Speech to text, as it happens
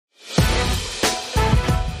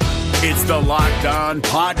It's the Locked On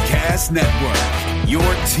Podcast Network, your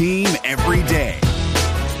team every day.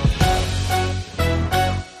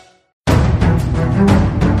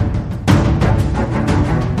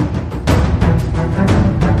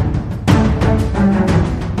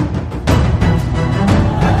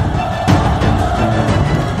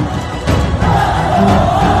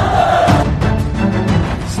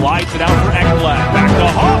 Slides it out for Ekblad. Back to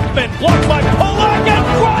Hoffman. Blocked by Polak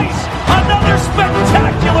and Price. Another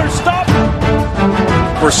spectacular stop.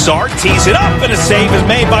 Broussard tees it up and a save is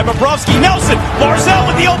made by Bobrovsky. Nelson. Barzal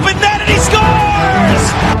with the open net and he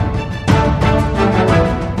scores!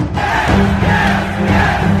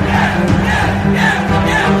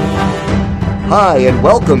 Hi, and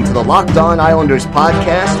welcome to the Locked On Islanders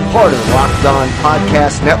podcast, part of the Locked On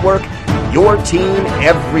Podcast Network, your team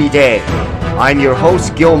every day. I'm your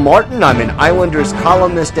host, Gil Martin. I'm an Islanders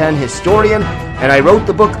columnist and historian, and I wrote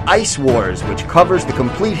the book Ice Wars, which covers the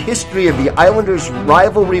complete history of the Islanders'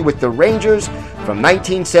 rivalry with the Rangers from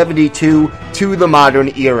 1972 to the modern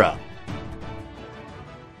era.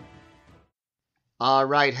 All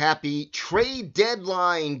right, happy trade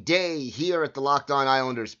deadline day here at the Locked On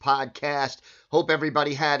Islanders podcast. Hope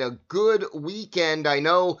everybody had a good weekend. I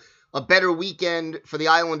know a better weekend for the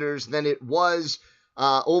Islanders than it was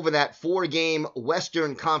over that four-game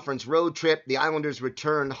Western Conference road trip. The Islanders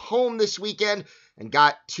returned home this weekend and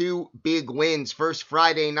got two big wins. First,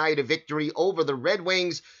 Friday night, a victory over the Red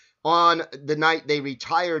Wings on the night they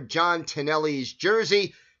retired John Tonelli's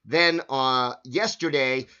jersey. Then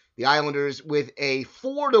yesterday, the Islanders with a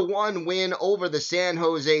 4-1 win over the San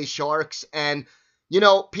Jose Sharks. And, you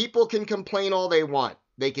know, people can complain all they want.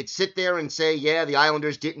 They could sit there and say, yeah, the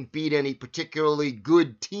Islanders didn't beat any particularly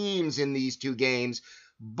good teams in these two games.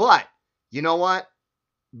 But, you know what?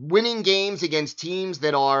 Winning games against teams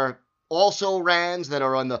that are also Rans, that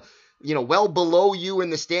are on the, well below you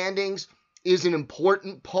in the standings, is an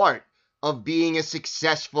important part of being a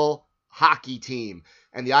successful hockey team.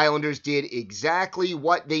 And the Islanders did exactly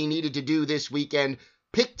what they needed to do this weekend,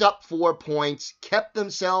 picked up 4 points, kept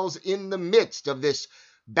themselves in the midst of this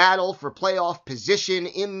battle for playoff position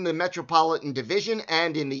in the Metropolitan Division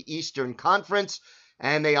and in the Eastern Conference,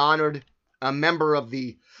 and they honored a member of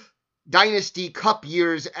the Dynasty Cup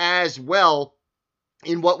years as well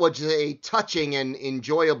in what was a touching and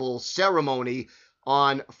enjoyable ceremony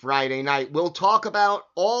on Friday night. We'll talk about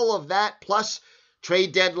all of that, plus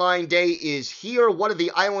trade deadline day is here. What are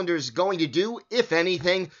the Islanders going to do, if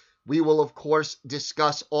anything? We will, of course,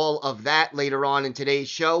 discuss all of that later on in today's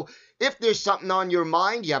show. If there's something on your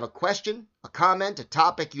mind, you have a question, a comment, a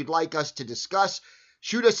topic you'd like us to discuss,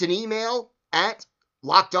 shoot us an email at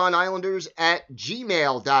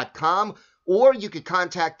lockedonislanders@gmail.com, or you could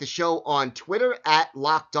contact the show on Twitter at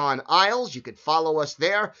LockedOnIsles. You could follow us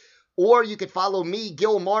there, or you could follow me,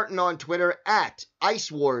 Gil Martin, on Twitter at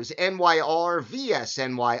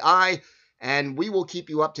IceWarsNYR, and we will keep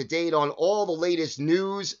you up to date on all the latest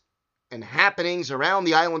news and happenings around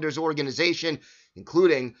the Islanders organization,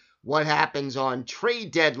 including what happens on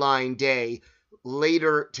trade deadline day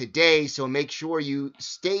later today, so make sure you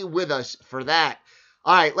stay with us for that.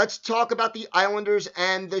 All right, let's talk about the Islanders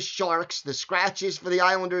and the Sharks. The scratches for the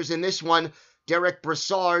Islanders in this one, Derek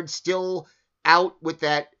Broussard still out with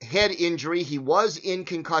that head injury. He was in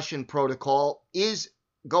concussion protocol, is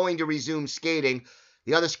going to resume skating.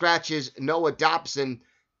 The other scratches, Noah Dobson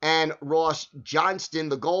and Ross Johnston,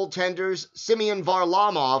 the goaltenders. Semyon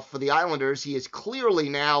Varlamov for the Islanders. He is clearly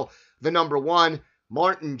now the number one.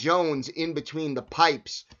 Martin Jones in between the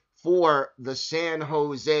pipes for the San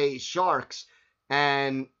Jose Sharks.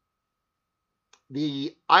 And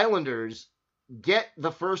the Islanders get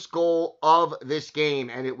the first goal of this game,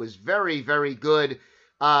 and it was very, very good.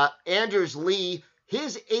 Anders Lee,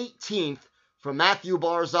 his 18th from Matthew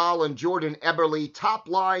Barzal and Jordan Eberle. Top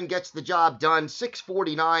line gets the job done.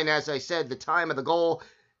 6:49, as I said, the time of the goal.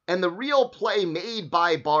 And the real play made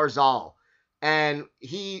by Barzal. And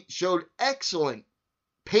he showed excellent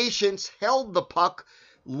patience, held the puck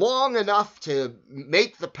long enough to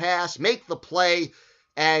make the pass, make the play,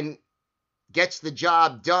 and gets the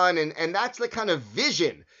job done. And that's the kind of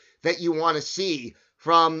vision that you want to see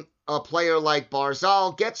from a player like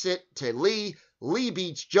Barzal. Gets it to Lee. Lee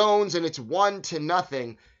beats Jones, and it's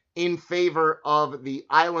 1-0 in favor of the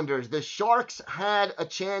Islanders. The Sharks had a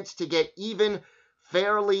chance to get even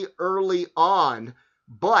fairly early on,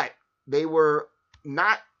 but they were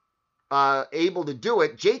not able to do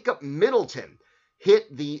it. Jacob Middleton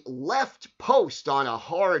hit the left post on a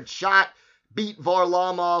hard shot, beat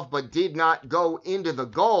Varlamov, but did not go into the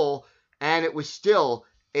goal, and it was still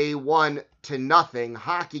a 1-0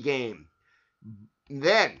 hockey game.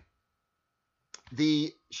 Then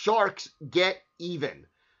the Sharks get even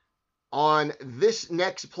on this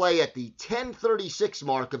next play at the 10:36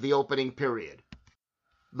 mark of the opening period.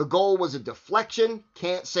 The goal was a deflection.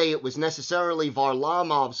 Can't say it was necessarily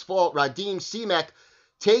Varlamov's fault. Radim Simek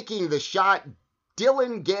taking the shot.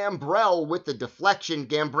 Dylan Gambrell with the deflection.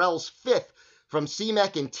 Gambrell's fifth from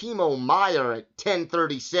Simek and Timo Meier at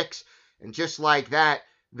 10:36. And just like that,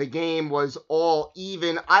 the game was all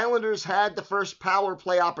even. Islanders had the first power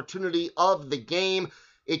play opportunity of the game.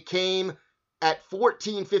 It came at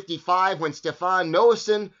 14:55 when Stefan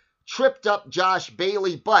Noesen tripped up Josh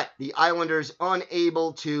Bailey, but the Islanders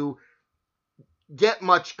unable to get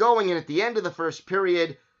much going. And at the end of the first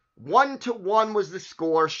period, 1-1 was the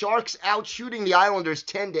score. Sharks out shooting the Islanders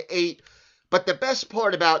 10-8. But the best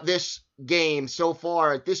part about this game so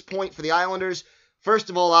far at this point for the Islanders,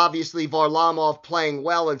 first of all, obviously Varlamov playing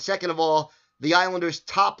well, and second of all, the Islanders'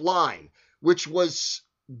 top line, which was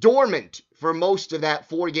dormant for most of that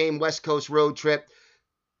 4-game West Coast road trip,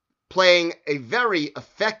 playing a very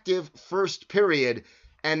effective first period,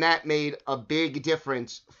 and that made a big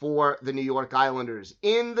difference for the New York Islanders.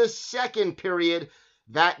 In the second period,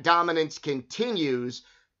 that dominance continues.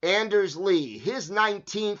 Anders Lee, his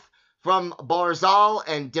 19th from Barzal,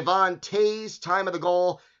 and Devon Toews, time of the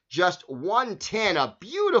goal, just 1:10, a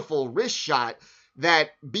beautiful wrist shot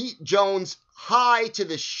that beat Jones high to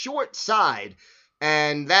the short side,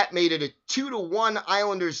 and that made it a 2-1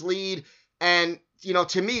 Islanders lead. And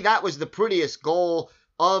to me, that was the prettiest goal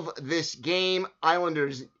of this game.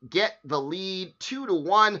 Islanders get the lead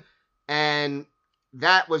 2-1, and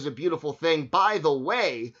that was a beautiful thing. By the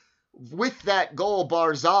way, with that goal,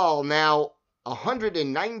 Barzal now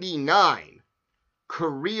 199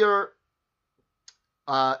 career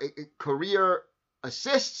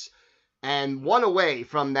assists, and one away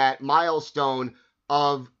from that milestone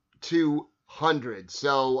of 200.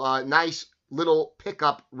 So nice little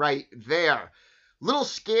pickup right there. Little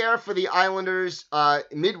scare for the Islanders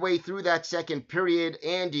midway through that second period.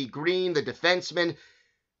 Andy Green, the defenseman,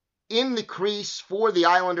 in the crease for the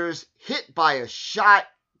Islanders, hit by a shot,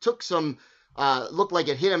 took some, looked like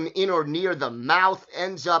it hit him in or near the mouth,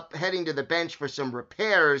 ends up heading to the bench for some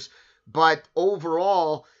repairs, but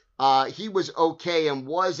overall, he was okay and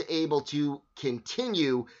was able to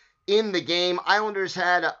continue in the game. Islanders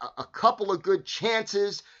had a couple of good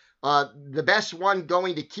chances. The best one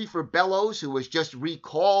going to Kiefer Bellows, who was just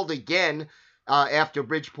recalled again after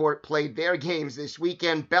Bridgeport played their games this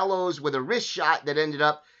weekend. Bellows with a wrist shot that ended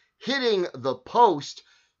up hitting the post,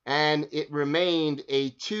 and it remained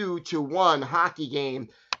a 2-1 hockey game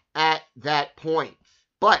at that point.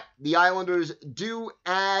 But the Islanders do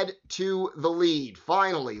add to the lead.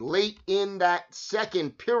 Finally, late in that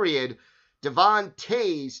second period, Devon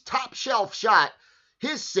Toews, top shelf shot,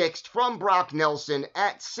 his sixth from Brock Nelson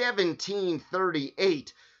at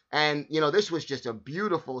 17:38. And, this was just a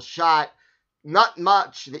beautiful shot. Not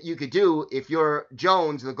much that you could do if you're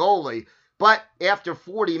Jones, the goalie. But after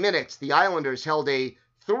 40 minutes, the Islanders held a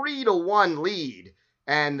 3-1 lead.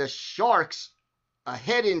 And the Sharks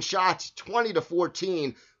ahead in shots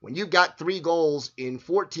 20-14. When you've got 3 goals in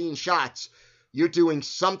 14 shots, you're doing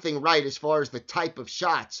something right as far as the type of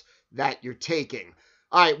shots that you're taking.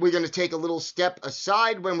 All right, we're going to take a little step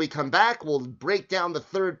aside. When we come back, we'll break down the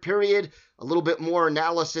third period, a little bit more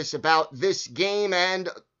analysis about this game, and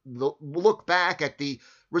look back at the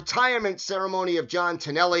retirement ceremony of John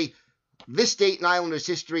Tonelli, this date in Islanders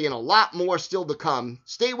history, and a lot more still to come.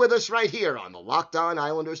 Stay with us right here on the Locked On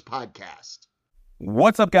Islanders podcast.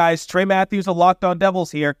 What's up, guys? Trey Matthews of Locked On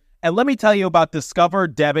Devils here, and let me tell you about Discover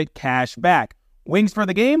Debit Cash Back. Wings for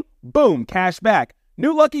the game? Boom, cash back.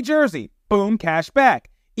 New lucky jersey? Boom, cash back.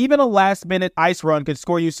 Even a last-minute ice run could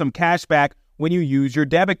score you some cash back when you use your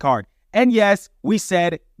debit card. And yes, we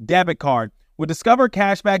said debit card. With Discover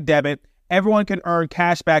Cashback Debit, everyone can earn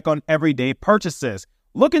cash back on everyday purchases.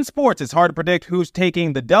 Look, in sports, it's hard to predict who's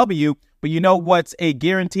taking the W, but you know what's a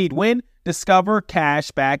guaranteed win? Discover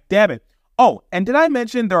Cashback Debit. Oh, and did I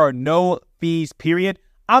mention there are no fees, period?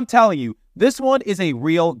 I'm telling you, this one is a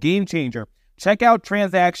real game changer. Check out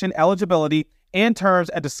transaction eligibility and terms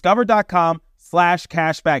at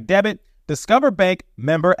discover.com/cashbackdebit. Discover Bank,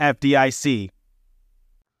 member FDIC.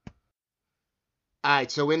 All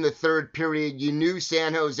right, so in the third period, you knew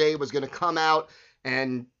San Jose was going to come out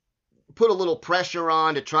and put a little pressure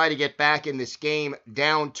on to try to get back in this game,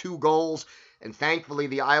 down 2 goals, and thankfully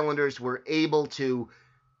the Islanders were able to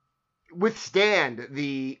withstand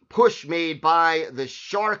the push made by the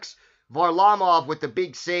Sharks. Varlamov with the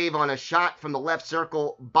big save on a shot from the left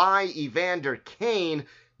circle by Evander Kane.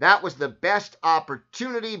 That was the best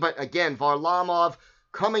opportunity, but again, Varlamov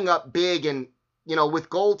coming up big, and with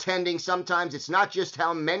goaltending, sometimes it's not just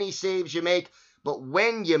how many saves you make, but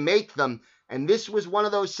when you make them. And this was one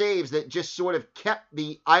of those saves that just sort of kept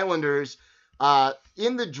the Islanders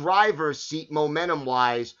in the driver's seat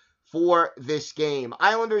momentum-wise for this game.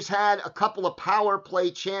 Islanders had a couple of power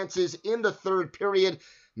play chances in the third period.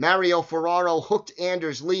 Mario Ferraro hooked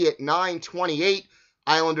Anders Lee at 9:28.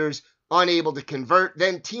 Islanders unable to convert.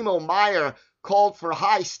 Then Timo Meier called for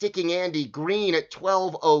high-sticking Andy Green at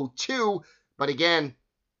 12:02. But again,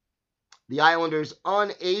 the Islanders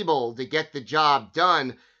unable to get the job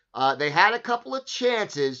done. They had a couple of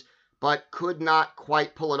chances, but could not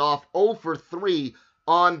quite pull it off. 0 for 3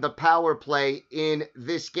 on the power play in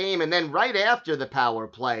this game. And then right after the power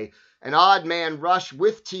play, an odd man rush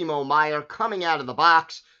with Timo Meier coming out of the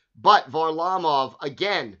box, but Varlamov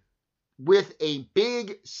again with a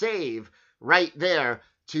big save right there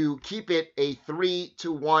to keep it a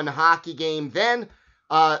 3-1 hockey game. Then,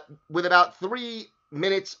 with about 3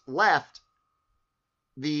 minutes left,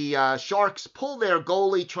 the Sharks pull their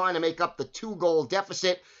goalie, trying to make up the 2-goal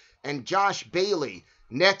deficit, and Josh Bailey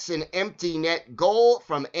nets an empty net goal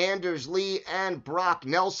from Anders Lee and Brock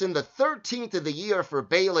Nelson, the 13th of the year for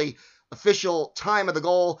Bailey. Official time of the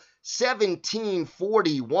goal,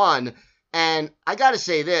 17:41. And I got to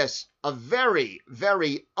say this, a very,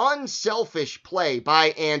 very unselfish play by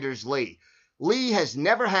Anders Lee. Lee has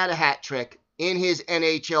never had a hat trick in his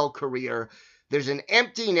NHL career. There's an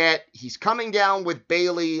empty net. He's coming down with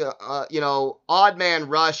Bailey, odd man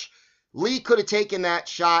rush. Lee could have taken that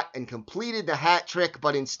shot and completed the hat trick,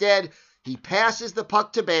 but instead he passes the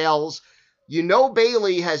puck to Bales.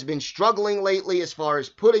 Bailey has been struggling lately as far as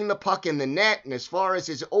putting the puck in the net and as far as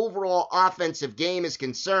his overall offensive game is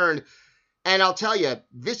concerned. And I'll tell you,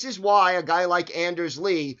 this is why a guy like Anders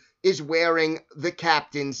Lee is wearing the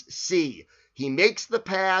captain's C. He makes the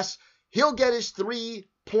pass. He'll get his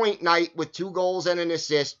 3-point night with 2 goals and an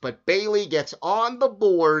assist, but Bailey gets on the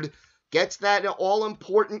board, gets that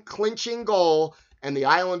all-important clinching goal, and the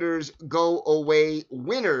Islanders go away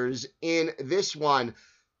winners in this one.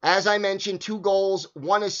 As I mentioned, 2 goals,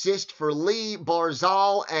 1 assist for Lee,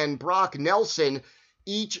 Barzal, and Brock Nelson,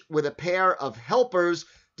 each with a pair of helpers.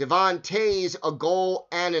 Devon Toews, a goal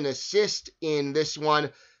and an assist in this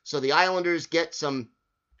one. So the Islanders get some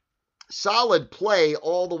solid play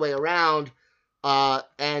all the way around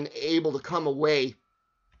and able to come away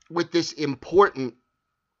with this important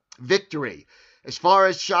victory. As far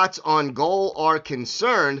as shots on goal are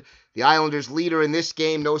concerned, the Islanders' leader in this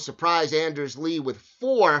game, no surprise, Anders Lee with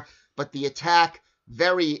 4, but the attack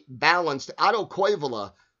very balanced. Otto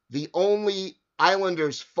Koivula, the only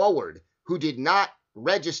Islanders forward who did not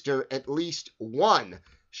register at least 1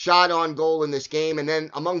 shot on goal in this game. And then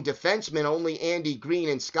among defensemen, only Andy Green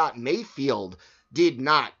and Scott Mayfield did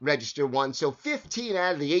not register 1. So 15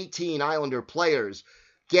 out of the 18 Islander players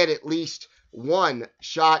get at least 1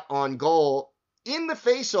 shot on goal. In the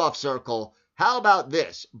faceoff circle, how about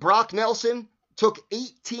this? Brock Nelson took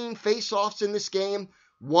 18 faceoffs in this game,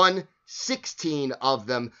 won 16 of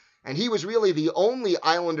them, and he was really the only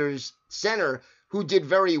Islanders center who did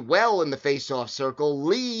very well in the faceoff circle.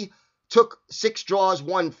 Lee took 6 draws,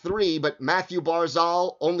 won 3, but Matthew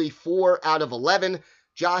Barzal only 4 out of 11.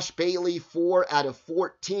 Josh Bailey 4 out of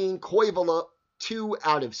 14. Koivula 2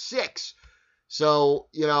 out of 6. So,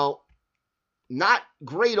 not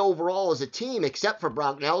great overall as a team, except for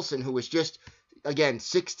Brock Nelson, who was just, again,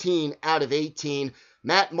 16 out of 18.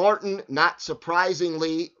 Matt Martin, not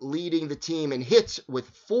surprisingly, leading the team in hits with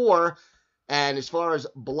 4. And as far as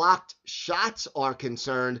blocked shots are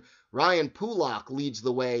concerned, Ryan Pulock leads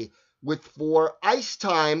the way with 4. Ice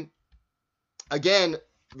time, again,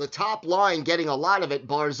 the top line getting a lot of it.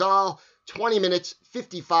 Barzal, 20 minutes,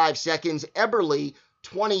 55 seconds. Eberle,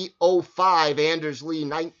 20:05. Anders Lee,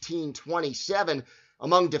 19:27.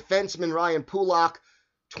 Among defensemen, Ryan Pulock,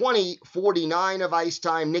 20:49 of ice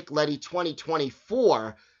time. Nick Leddy,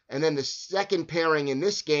 20:24. And then the second pairing in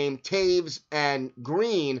this game, Toews and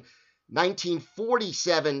Green,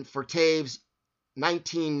 19:47 for Toews,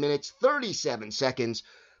 19 minutes, 37 seconds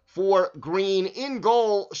for Green. In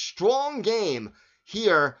goal, strong game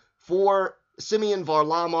here for Semyon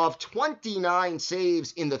Varlamov. 29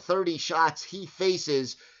 saves in the 30 shots he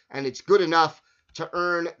faces, and it's good enough to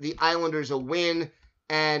earn the Islanders a win.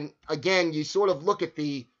 And again, you sort of look at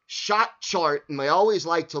the shot chart, and I always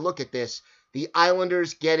like to look at this. The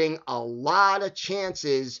Islanders getting a lot of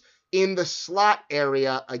chances in the slot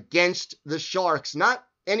area against the Sharks. Not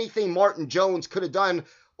anything Martin Jones could have done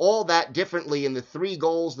all that differently in the 3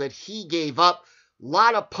 goals that he gave up. A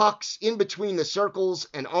lot of pucks in between the circles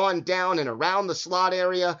and on down and around the slot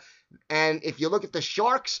area. And if you look at the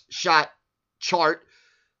Sharks shot chart,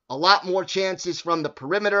 a lot more chances from the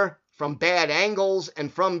perimeter, from bad angles,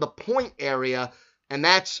 and from the point area. And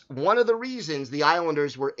that's one of the reasons the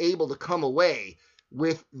Islanders were able to come away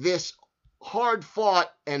with this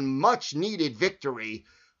hard-fought and much-needed victory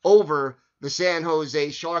over the San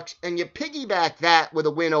Jose Sharks. And you piggyback that with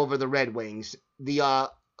a win over the Red Wings the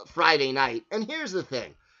Friday night. And here's the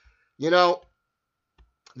thing. The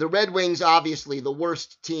Red Wings, obviously the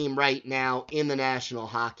worst team right now in the National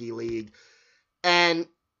Hockey League. And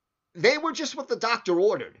they were just what the doctor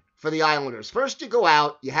ordered for the Islanders. First, you go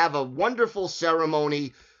out, you have a wonderful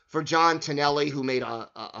ceremony for John Tonelli, who made a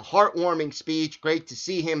heartwarming speech. Great to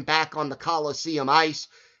see him back on the Coliseum ice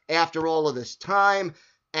after all of this time.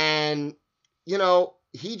 And,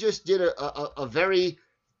 he just did it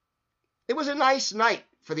was a nice night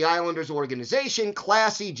for the Islanders organization.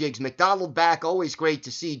 Classy. Jiggs McDonald back. Always great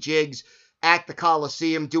to see Jiggs at the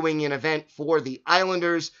Coliseum doing an event for the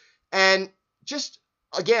Islanders. And just,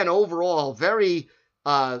 again, overall, very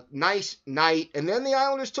nice night. And then the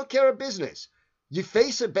Islanders took care of business. You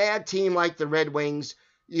face a bad team like the Red Wings.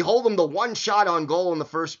 You hold them to one shot on goal in the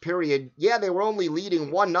first period. Yeah, they were only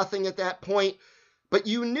leading 1-0 at that point. But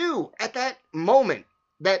you knew at that moment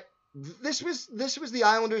that this was the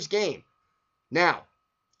Islanders' game. Now,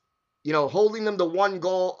 holding them to one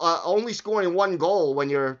goal, only scoring one goal when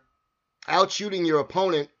you're out shooting your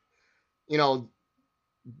opponent,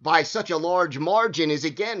 by such a large margin is,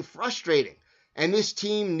 again, frustrating. And this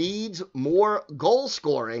team needs more goal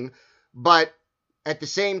scoring, but at the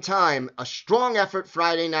same time, a strong effort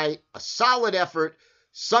Friday night, a solid effort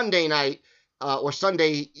Sunday night, or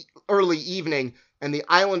Sunday early evening, and the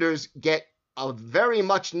Islanders get a very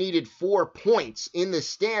much needed 4 points in the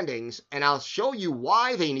standings, and I'll show you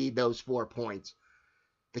why they need those 4 points.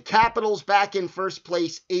 The Capitals back in first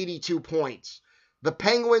place, 82 points. The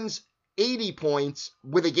Penguins, 80 points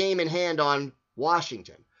with a game in hand on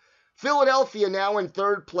Washington. Philadelphia now in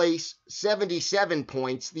third place, 77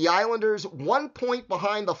 points. The Islanders 1 point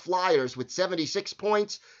behind the Flyers with 76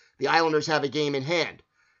 points. The Islanders have a game in hand.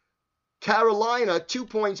 Carolina, 2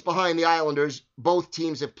 points behind the Islanders. Both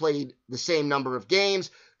teams have played the same number of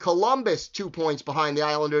games. Columbus, 2 points behind the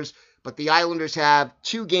Islanders, but the Islanders have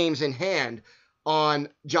 2 games in hand on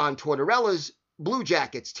John Tortorella's Blue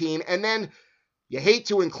Jackets team. And then, you hate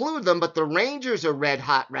to include them, but the Rangers are red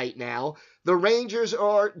hot right now. The Rangers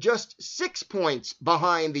are just 6 points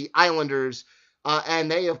behind the Islanders,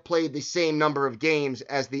 and they have played the same number of games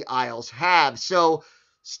as the Isles have. So,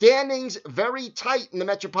 standings very tight in the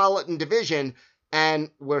Metropolitan Division, and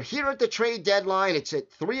we're here at the trade deadline. It's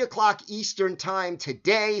at 3 o'clock Eastern time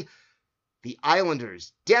today. The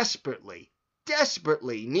Islanders desperately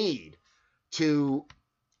need to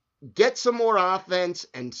get some more offense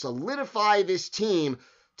and solidify this team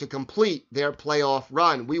to complete their playoff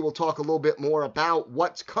run. We will talk a little bit more about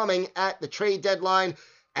what's coming at the trade deadline,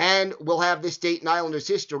 and we'll have this Dayton Islanders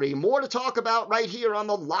history. More to talk about right here on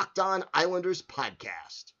the Locked On Islanders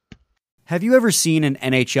podcast. Have you ever seen an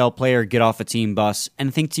NHL player get off a team bus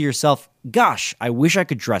and think to yourself, gosh, I wish I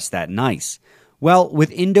could dress that nice? Well,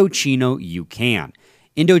 with Indochino, you can.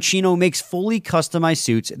 Indochino makes fully customized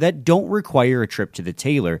suits that don't require a trip to the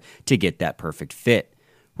tailor to get that perfect fit.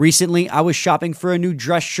 Recently, I was shopping for a new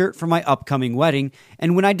dress shirt for my upcoming wedding,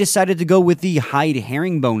 and when I decided to go with the Hyde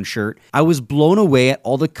herringbone shirt, I was blown away at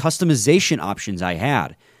all the customization options I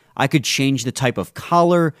had. I could change the type of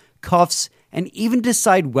collar, cuffs, and even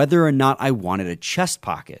decide whether or not I wanted a chest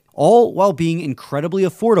pocket, all while being incredibly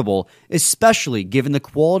affordable, especially given the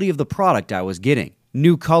quality of the product I was getting.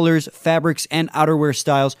 New colors, fabrics, and outerwear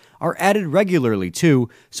styles are added regularly too,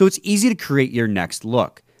 so it's easy to create your next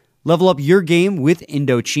look. Level up your game with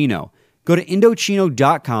Indochino. Go to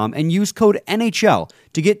Indochino.com and use code NHL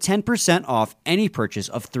to get 10% off any purchase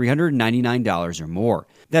of $399 or more.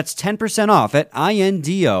 That's 10% off at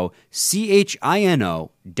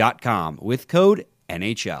Indochino.com with code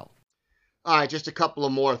NHL. All right, just a couple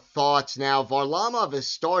of more thoughts now. Varlamov has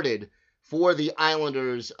started for the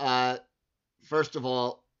Islanders, first of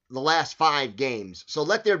all, the last 5 games. So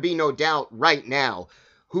let there be no doubt right now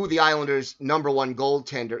who the Islanders' number one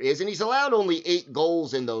goaltender is. And he's allowed only 8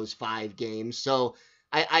 goals in those 5 games. So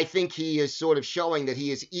I think he is sort of showing that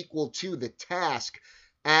he is equal to the task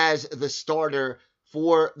as the starter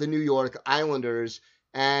for the New York Islanders.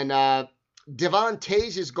 And Devon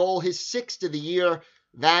Toews' goal, his 6th of the year.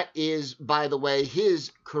 That is, by the way,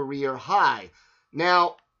 his career high.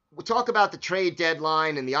 Now, we'll talk about the trade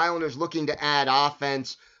deadline and the Islanders looking to add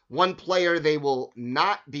offense. One player they will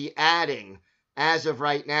not be adding as of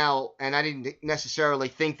right now, and I didn't necessarily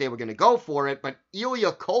think they were going to go for it, but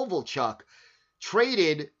Ilya Kovalchuk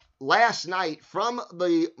traded last night from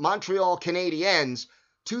the Montreal Canadiens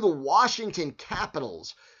to the Washington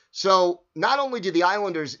Capitals. So not only did the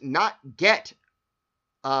Islanders not get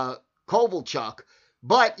Kovalchuk,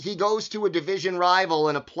 but he goes to a division rival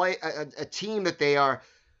and a team that they are,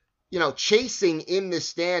 chasing in the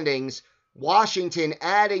standings. Washington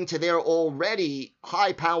adding to their already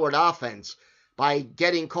high-powered offense by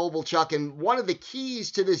getting Kovalchuk. And one of the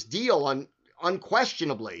keys to this deal,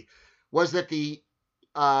 unquestionably, was that the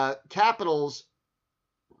Capitals,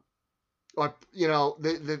 or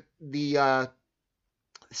the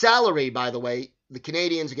salary, by the way, the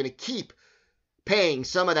Canadians are going to keep paying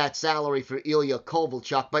some of that salary for Ilya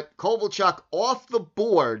Kovalchuk, but Kovalchuk off the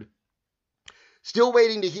board. Still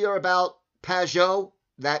waiting to hear about Pajot.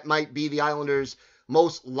 That might be the Islanders'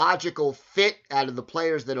 most logical fit out of the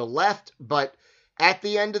players that are left, but at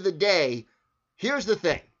the end of the day, here's the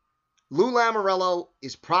thing. Lou Lamoriello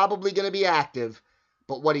is probably going to be active,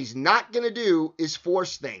 but what he's not going to do is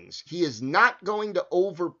force things. He is not going to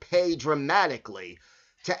overpay dramatically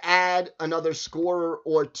to add another scorer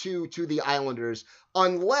or two to the Islanders,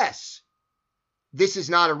 unless this is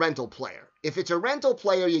not a rental player. If it's a rental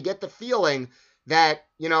player, you get the feeling that,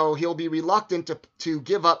 he'll be reluctant to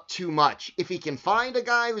give up too much. If he can find a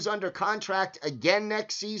guy who's under contract again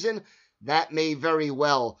next season, that may very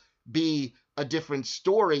well be a different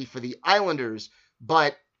story for the Islanders.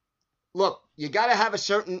 But look, you got to have a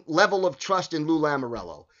certain level of trust in Lou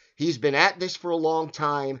Lamoriello. He's been at this for a long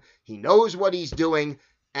time. He knows what he's doing,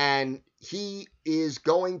 and he is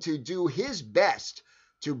going to do his best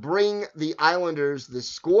to bring the Islanders the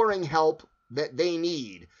scoring help that they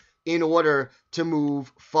need in order to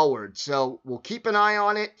move forward. So we'll keep an eye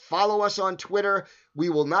on it. Follow us on Twitter.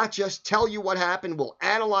 We will not just tell you what happened. We'll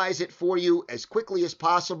analyze it for you as quickly as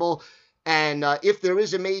possible. And if there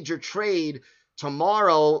is a major trade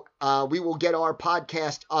tomorrow, we will get our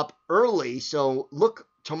podcast up early. So look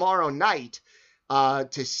tomorrow night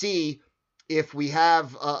to see if we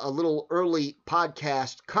have a little early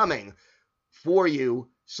podcast coming for you,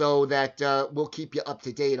 so that we'll keep you up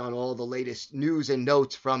to date on all the latest news and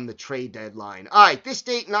notes from the trade deadline. All right, this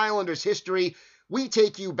date in Islanders history, we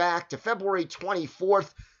take you back to February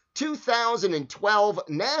 24th, 2012,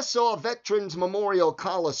 Nassau Veterans Memorial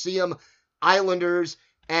Coliseum, Islanders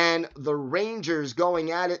and the Rangers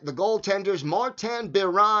going at it. The goaltenders, Martin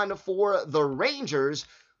Biron for the Rangers,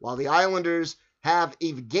 while the Islanders have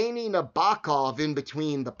Evgeny Nabokov in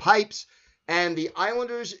between the pipes. And the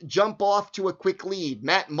Islanders jump off to a quick lead.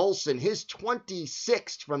 Matt Moulson, his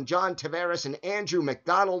 26th from John Tavares and Andrew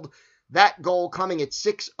McDonald. That goal coming at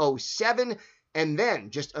 6:07. And then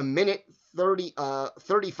just a minute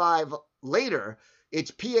 35 later,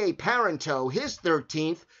 it's P.A. Parenteau, his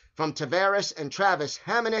 13th from Tavares and Travis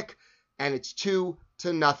Hamonic. And it's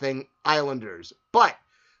 2-0 Islanders. But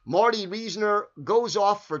Marty Reisner goes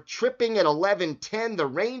off for tripping at 11:10. The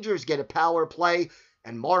Rangers get a power play.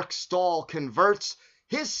 And Mark Stahl converts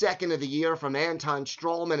his second of the year from Anton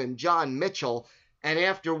Stralman and John Mitchell. And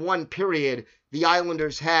after one period, the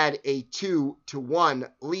Islanders had a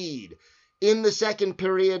 2-1 lead. In the second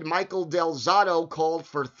period, Michael Del Zotto called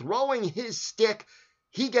for throwing his stick.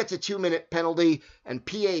 He gets a 2-minute penalty, and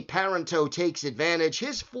P.A. Parenteau takes advantage.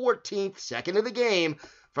 His 14th, second of the game,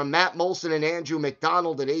 from Matt Moulson and Andrew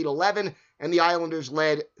McDonald at 8:11, and the Islanders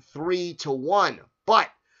led 3-1. But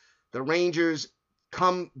the Rangers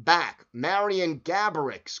come back. Marian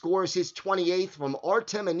Gaborik scores his 28th from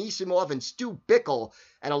Artem Anisimov and Stu Bickle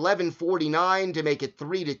at 11:49 to make it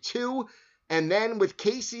 3-2. And then with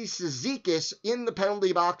Casey Cizikas in the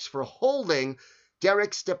penalty box for holding,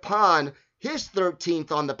 Derek Stepan, his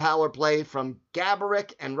 13th on the power play from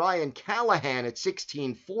Gaborik and Ryan Callahan at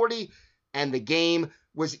 16:40. And the game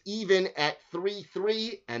was even at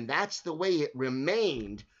 3-3, and that's the way it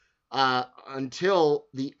remained until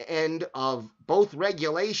the end of both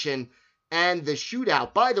regulation and the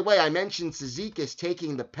shootout. By the way, I mentioned Cizikas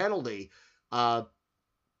taking the penalty.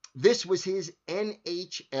 This was his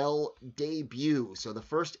NHL debut, so the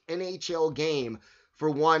first NHL game for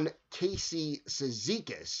one Casey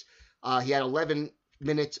Cizikas. He had 11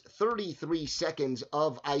 minutes, 33 seconds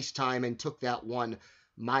of ice time and took that one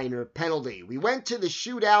minor penalty. We went to the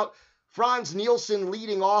shootout. Franz Nielsen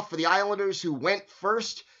leading off for the Islanders, who went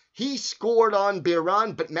first. He scored on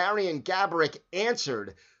Biron, but Marian Gaborik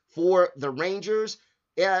answered for the Rangers.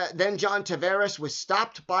 Then John Tavares was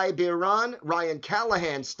stopped by Biron. Ryan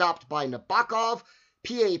Callahan stopped by Nabokov.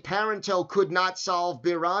 P.A. Parenteau could not solve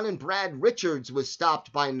Biron, and Brad Richards was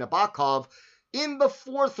stopped by Nabokov. In the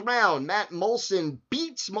fourth round, Matt Moulson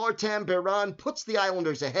beats Martin Biron, puts the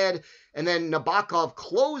Islanders ahead, and then Nabokov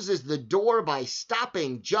closes the door by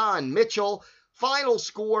stopping John Mitchell. Final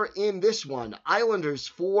score in this one, Islanders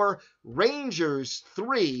 4, Rangers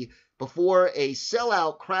 3, before a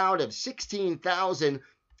sellout crowd of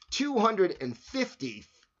 16,250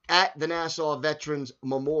 at the Nassau Veterans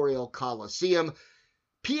Memorial Coliseum.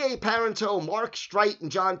 P.A. Parenteau, Mark Streit,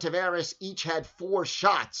 and John Tavares each had 4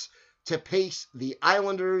 shots to pace the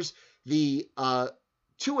Islanders. The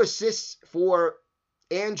 2 assists for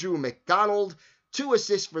Andrew McDonald, 2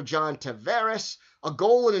 assists for John Tavares, a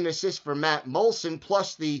goal and an assist for Matt Moulson,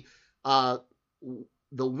 plus the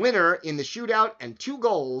winner in the shootout, and 2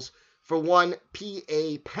 goals for one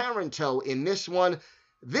P.A. Parenteau in this one.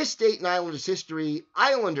 This date in Islanders history,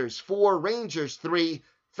 Islanders 4, Rangers 3,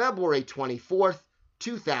 February 24th,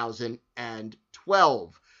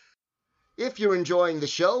 2012. If you're enjoying the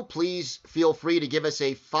show, please feel free to give us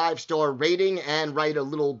a 5-star rating and write a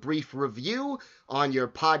little brief review on your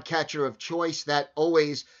podcatcher of choice. That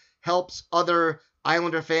always helps other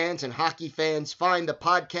Islander fans and hockey fans find the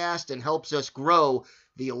podcast and helps us grow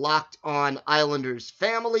the Locked On Islanders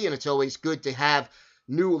family, and it's always good to have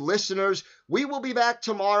new listeners. We will be back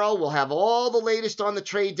tomorrow. We'll have all the latest on the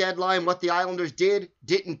trade deadline, what the Islanders did,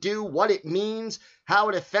 didn't do, what it means, how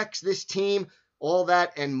it affects this team, all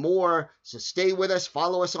that and more. So stay with us.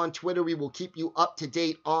 Follow us on Twitter. We will keep you up to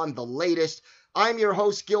date on the latest. I'm your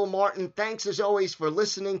host, Gil Martin. Thanks as always for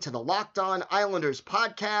listening to the Locked On Islanders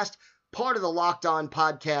podcast, part of the Locked On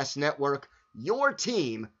Podcast Network, your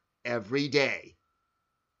team every day.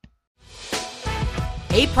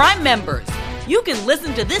 Hey, Prime members, you can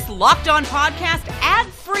listen to this Locked On podcast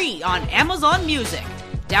ad-free on Amazon Music.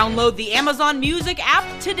 Download the Amazon Music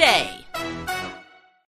app today.